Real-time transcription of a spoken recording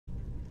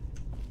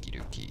Okie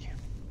dokie.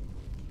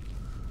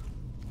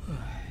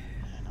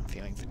 And I'm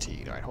feeling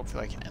fatigued. Alright,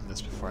 hopefully I can end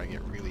this before I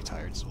get really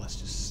tired, so let's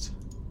just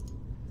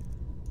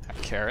have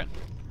a carrot.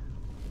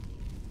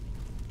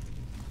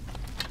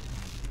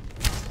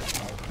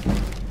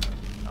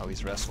 Oh,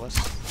 he's restless.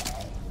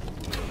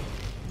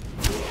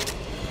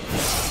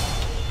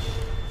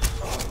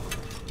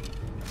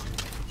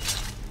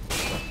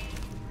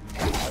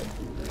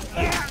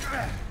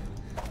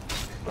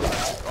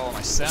 Oh,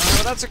 my sound,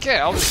 but that's okay.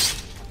 I'll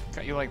just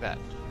cut you like that.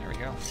 There we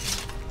go.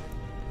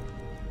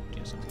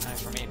 Do something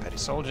nice for me. Petty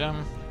soul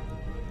gem.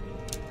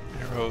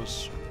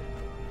 Arrows.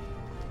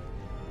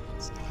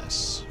 What's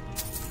this?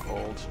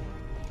 Gold.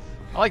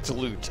 I like to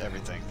loot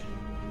everything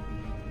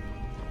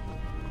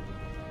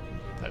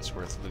that's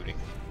worth looting.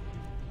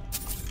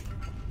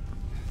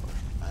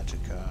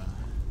 Magicka.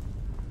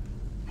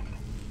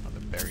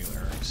 Another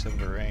Bandoiler,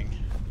 silver ring.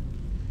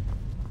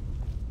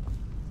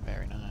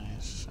 Very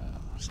nice.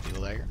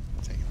 Steel dagger.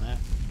 Taking that.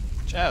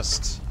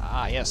 Chest.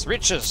 Ah, yes.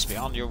 Riches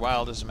beyond your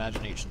wildest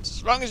imaginations.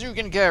 As long as you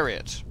can carry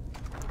it.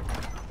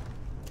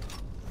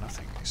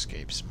 Nothing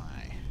escapes my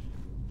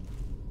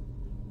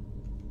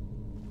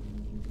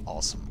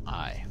awesome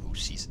eye, who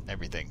sees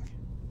everything.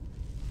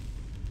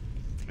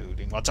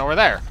 Including what's over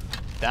there.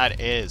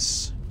 That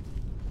is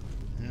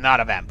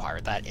not a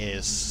vampire. That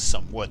is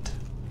some wood.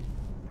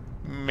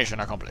 Mission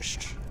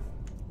accomplished.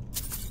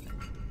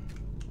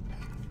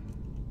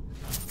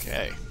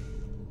 Okay.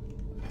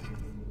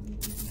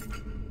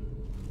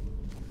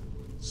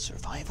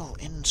 Survival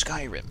in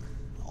Skyrim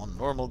on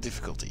normal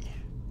difficulty.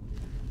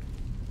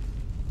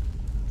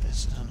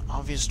 This is an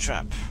obvious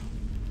trap.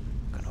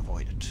 I'm gonna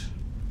avoid it.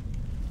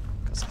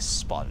 Because I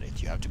spotted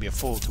it. You have to be a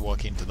fool to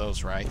walk into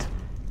those, right?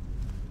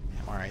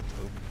 Am I right?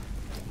 Oh.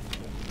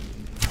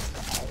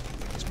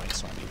 This might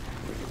saw me.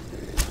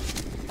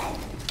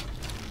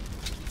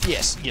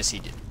 Yes, yes he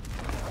did.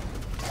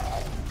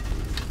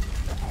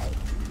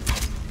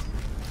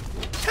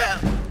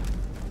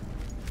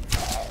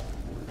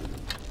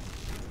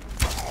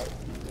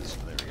 So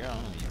there we go.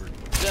 You're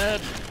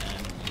dead,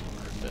 and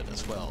you're dead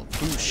as well.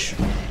 Boosh.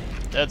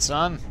 Dead,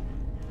 son.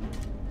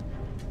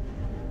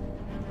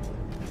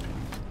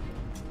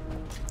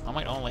 I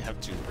might only have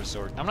to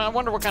resort. I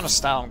wonder what kind of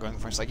style I'm going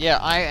for. It's like, yeah,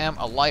 I am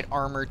a light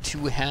armor,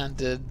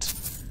 two-handed,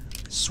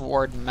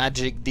 sword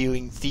magic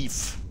dealing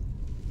thief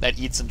that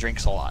eats and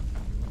drinks a lot.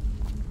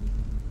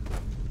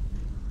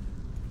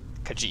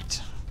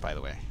 Kajit, by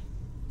the way.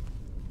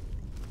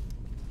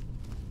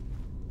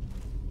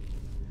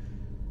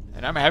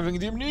 And I'm having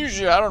the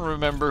amnesia. I don't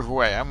remember who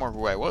I am or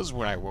who I was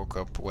when I woke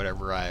up.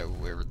 Whatever I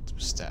were.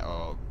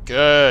 Oh,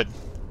 good.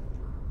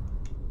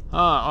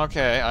 Huh,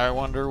 okay. I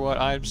wonder what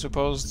I'm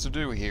supposed to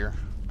do here.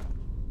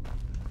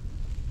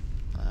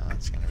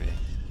 That's gonna be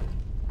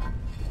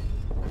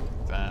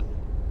that.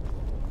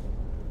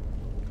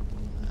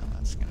 And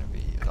that's gonna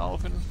be a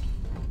dolphin.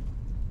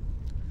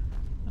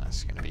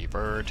 That's gonna be a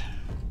bird.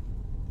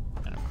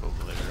 And a cool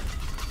glitter.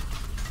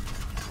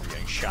 I'm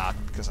getting shot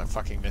because I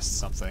fucking missed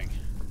something.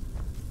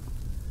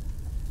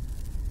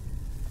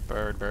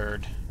 Bird,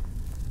 bird.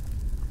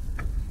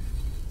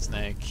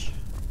 Snake.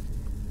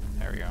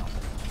 There we go.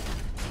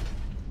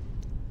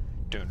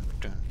 Dun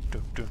dun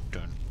dun dun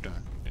dun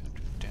dun dun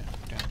dun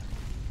dun.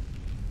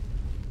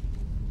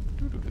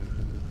 Doo doo doo.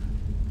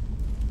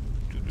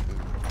 Doo doo doo.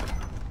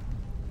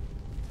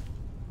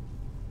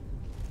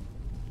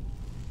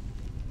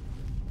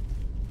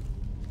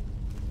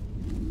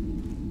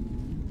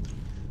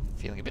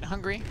 Feeling a bit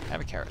hungry?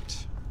 Have a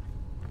carrot.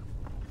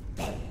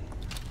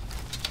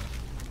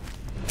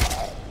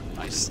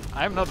 Nice.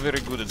 I'm not very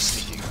good at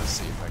sneaking. Let's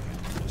see if I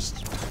can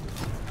just...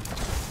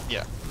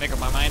 Yeah, make up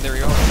my mind. There we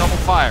go. Double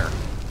fire.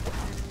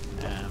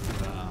 And,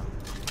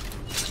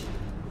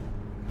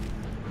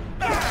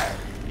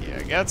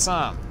 yeah, get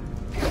some.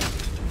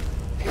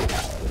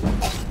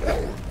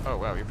 Oh,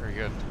 wow, you're pretty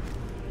good.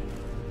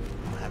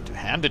 I'll have to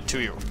hand it to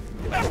you.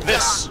 Like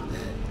this.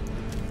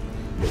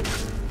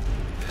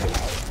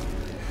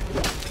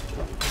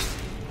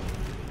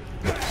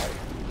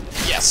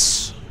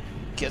 Yes.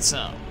 Get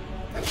some.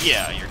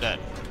 Yeah, you're dead.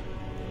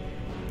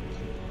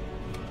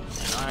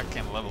 And I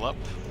can level up.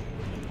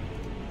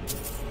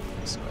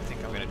 So I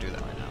think I'm gonna do that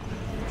right now.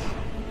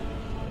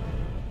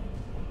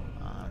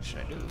 What should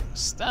I do?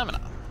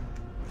 Stamina.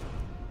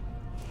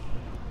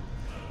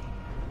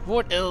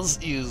 What else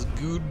is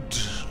good?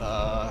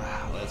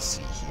 Let's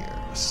see here.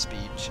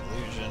 Speech,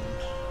 illusion.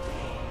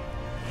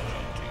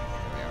 Heavy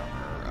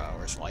armor.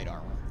 Where's light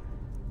armor?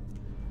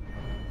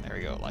 There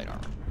we go, light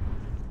armor.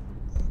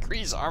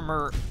 Increase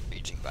armor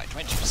reaching by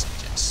 20%.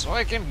 Yes, so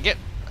I can get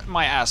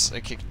my ass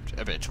kicked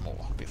a bit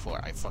more before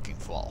I fucking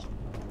fall.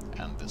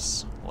 And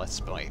this let's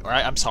play, or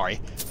I'm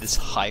sorry, this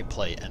high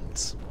play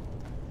ends.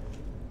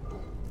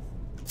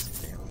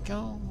 There we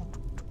go.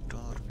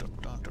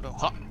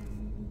 Ha! Boom,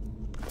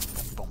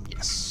 boom,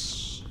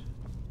 yes.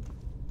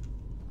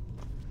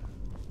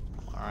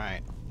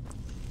 Alright.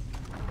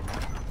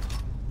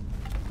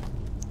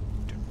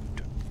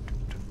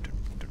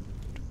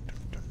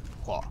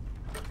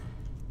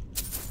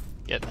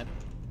 Getting it.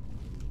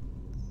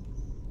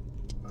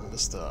 the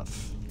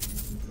stuff.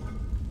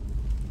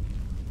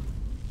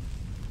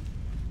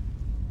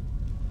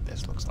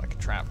 This looks like a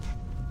trap.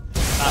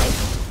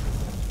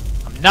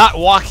 I'm not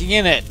walking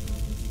in it!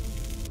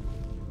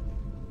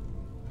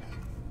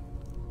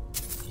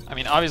 I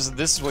mean, obviously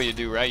this is what you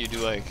do, right? You do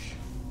like...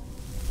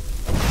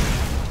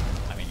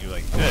 I mean, you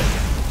like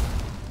this.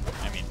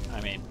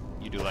 I mean,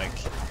 you do like...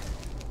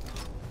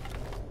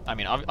 I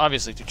mean,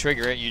 obviously to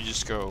trigger it, you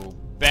just go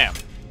BAM!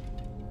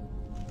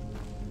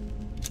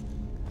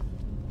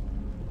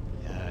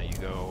 Yeah, you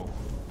go...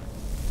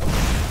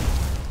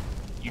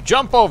 You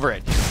jump over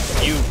it!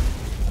 You...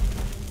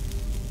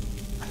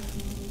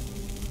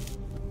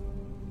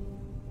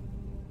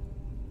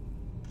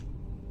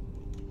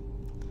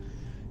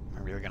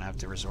 I'm really gonna have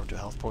to resort to a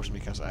health potion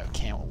because I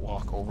can't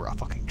walk over a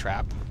fucking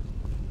trap.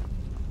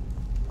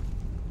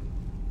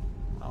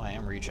 Well, I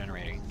am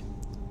regenerating.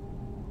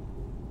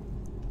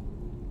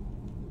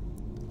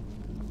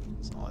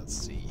 So let's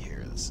see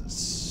here. This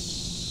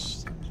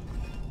is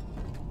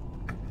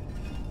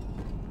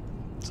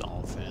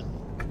Dolphin.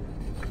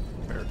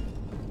 Bear.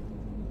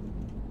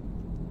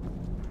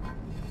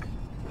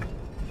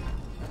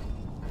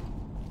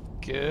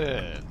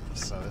 Good.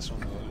 So this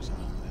one moves, and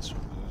then this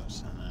one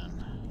moves, and then.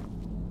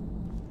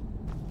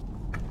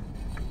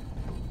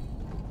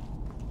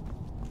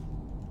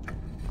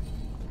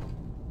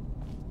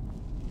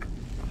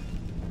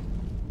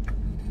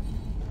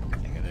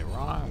 I got it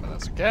wrong, but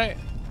that's okay.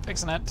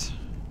 Fixing it.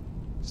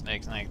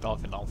 Snake, snake,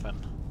 dolphin, dolphin.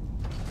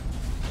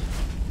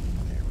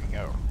 There we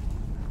go.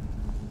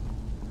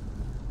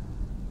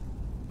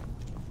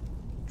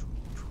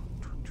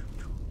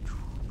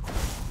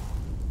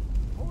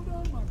 Hold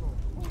on, my boy.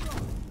 Hold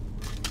on.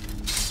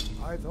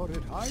 I thought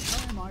it high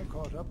time I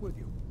caught up with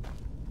you.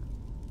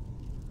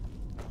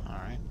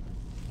 Alright.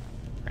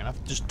 Fair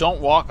enough. Just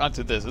don't walk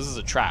onto this. This is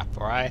a trap,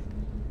 alright?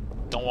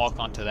 Don't walk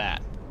onto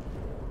that.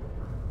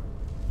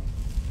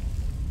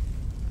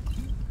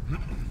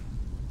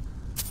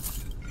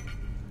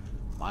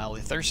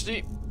 Mildly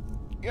thirsty.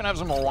 You gonna have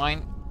some more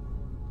wine?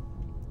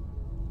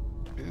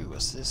 Ooh,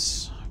 what's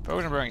this?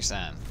 Potion brewing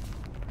stand.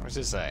 What's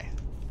this say?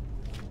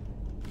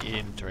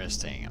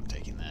 Interesting. I'm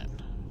taking that.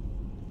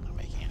 I'm not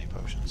making any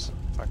potions.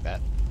 Fuck that.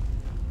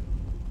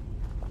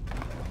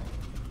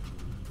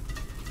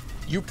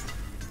 Yoop.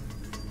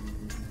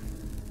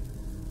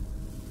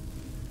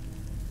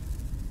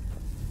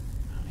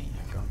 I mean,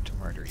 I'm going to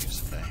murder you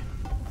someday.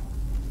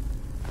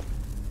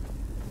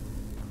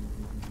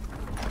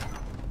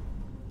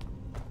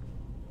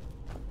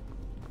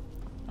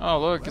 Oh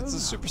look, it's a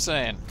Super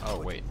Saiyan. Oh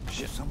wait,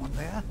 shit. Is someone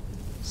there?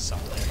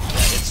 Someone there.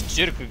 Yeah, it's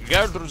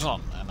Jirkugardruzon,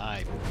 and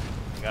I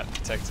got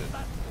detected.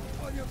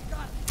 All you've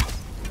got.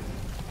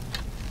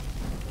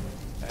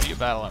 How do you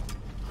battle him?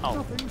 Oh.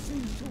 Nothing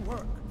seems to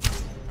work.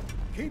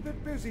 Keep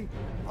it busy.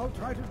 I'll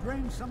try to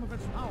drain some of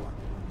its power.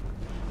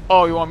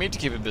 Oh, you want me to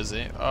keep it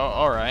busy? Oh,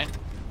 alright.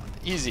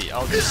 Easy,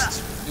 I'll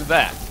just do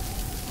that.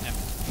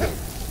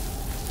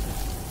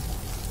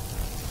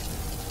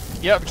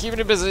 Yep, keeping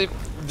it busy.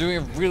 Doing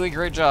a really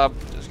great job.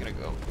 Just gonna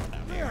go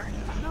down here.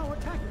 Yeah. Now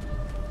attack it.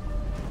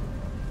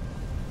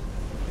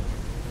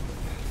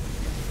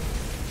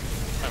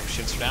 Oh,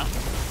 shits are down.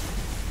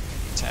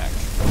 Attack.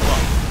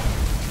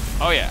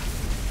 Oh yeah.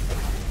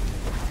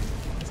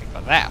 Think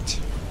about that.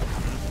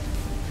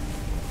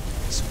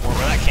 Some more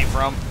where that came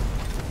from.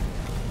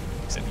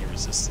 Except he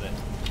resisted it.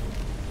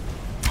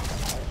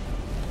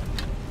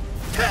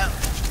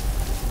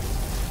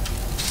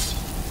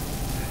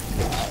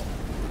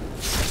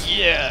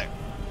 Yeah.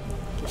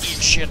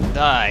 Eat shit and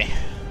die.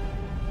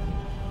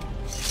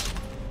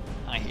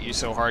 I hit you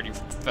so hard you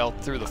fell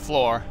through the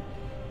floor.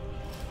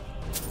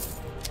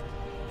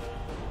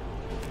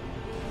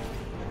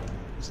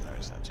 What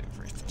does that do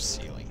for the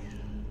ceiling?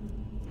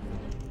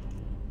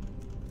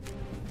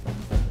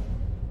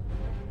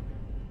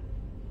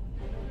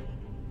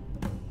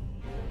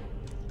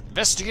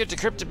 Investigate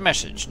decrypted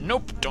message.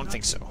 Nope, don't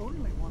think so.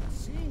 Only one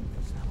seeing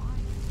this, am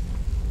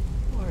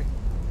I? Boy,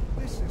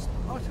 this is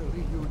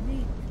utterly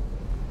unique.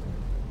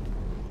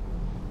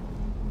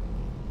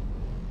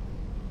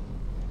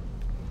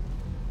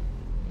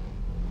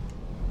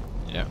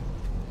 Yeah.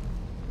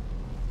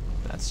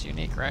 That's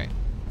unique, right?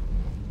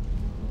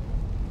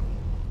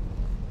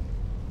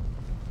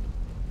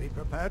 Be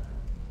prepared.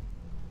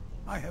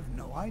 I have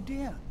no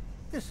idea.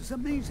 This is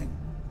amazing.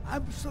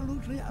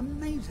 Absolutely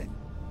amazing.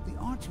 The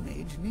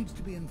Archmage needs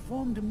to be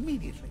informed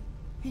immediately.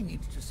 He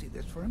needs to see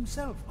this for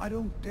himself. I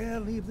don't dare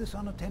leave this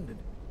unattended.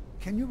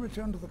 Can you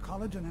return to the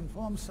college and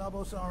inform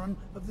Sabo Saran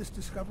of this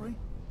discovery?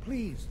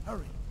 Please,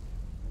 hurry.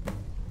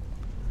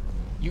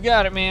 You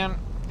got it, man.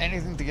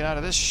 Anything to get out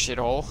of this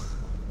shithole.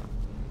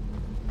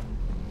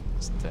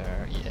 Is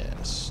there?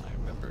 Yes. I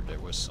remember there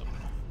was some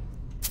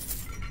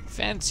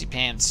fancy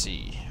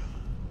pantsy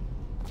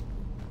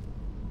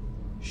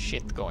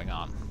shit going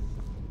on.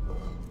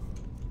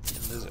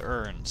 In those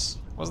urns.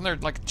 Wasn't there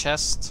like a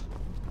chest?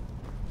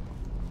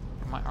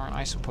 Aren't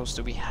I supposed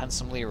to be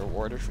handsomely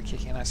rewarded for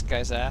kicking this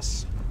guy's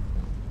ass?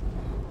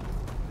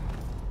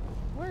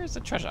 Where's the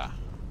treasure?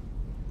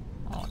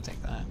 Oh, I'll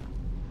take that.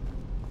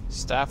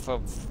 Staff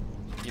of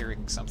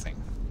hearing something.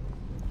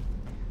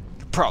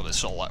 Could probably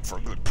sell that for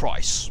a good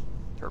price.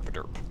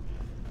 Derp.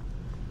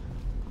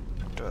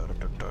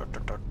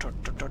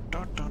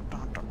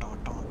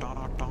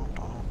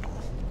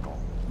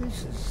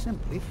 This is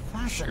simply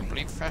fascinating.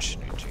 Simply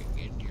fascinating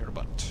in your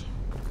butt.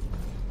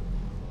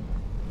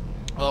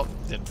 Well,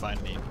 didn't find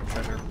any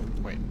treasure.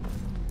 Wait.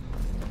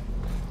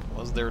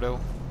 Was there though?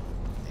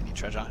 Any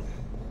treasure?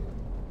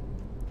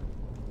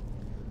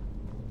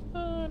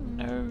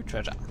 No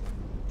treasure.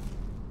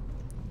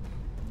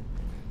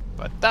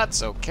 But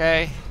that's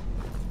okay.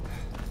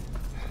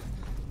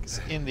 Because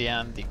in the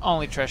end, the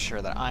only treasure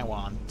that I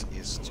want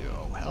is to...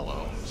 Oh,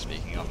 hello.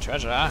 Speaking of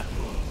treasure.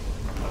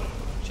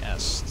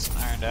 Chest.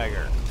 Iron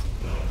dagger.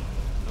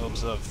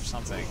 Hopes of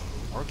something.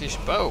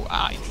 Orcish bow.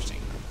 Ah, interesting.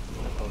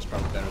 That bow's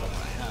probably better than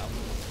what I have.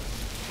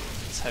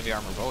 It's heavy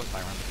armor bow, if I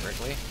remember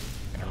correctly.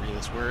 I'm gonna read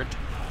this word.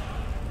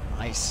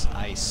 Ice,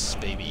 ice,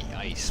 baby.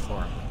 Ice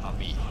form of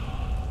me.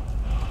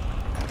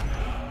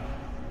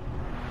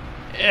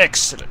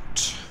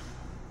 Excellent.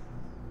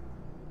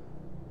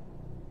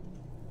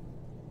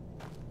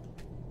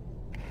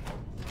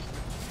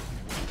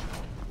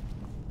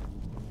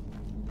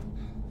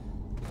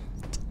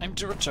 Time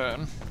to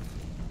return.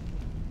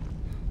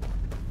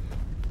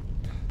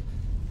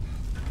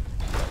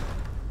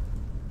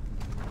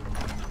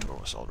 The door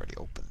was already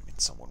open. I mean,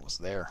 someone was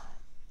there.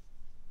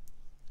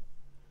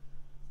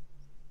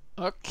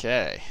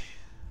 Okay.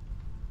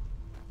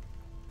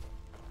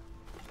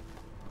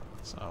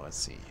 So let's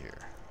see here.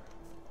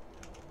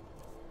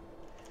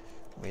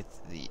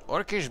 With the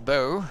Orcish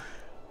bow,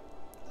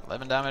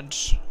 11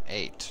 damage,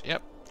 8.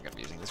 Yep, I'm gonna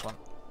be using this one.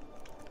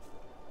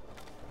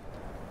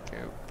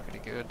 Go pretty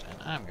good,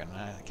 and I'm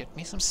gonna get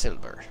me some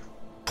silver.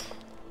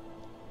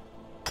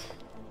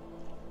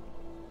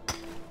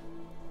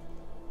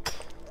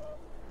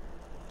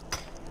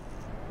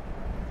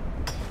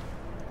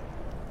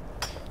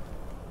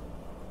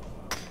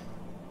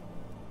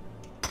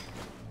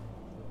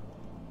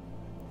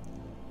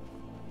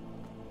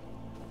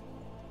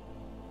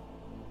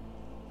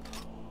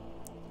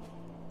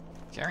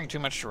 Carrying too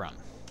much to run.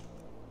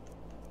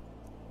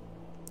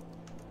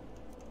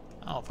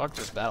 Oh, fuck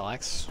this battle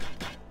axe.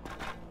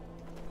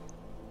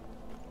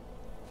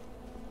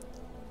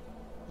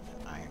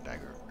 Iron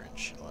dagger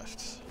wrench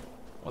left.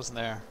 Wasn't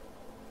there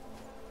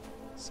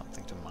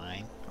something to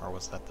mine? Or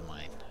was that the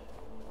mine?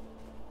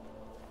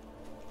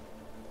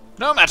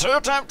 No matter,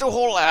 time to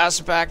haul ass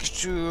back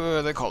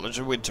to the College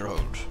of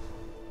Winterhold.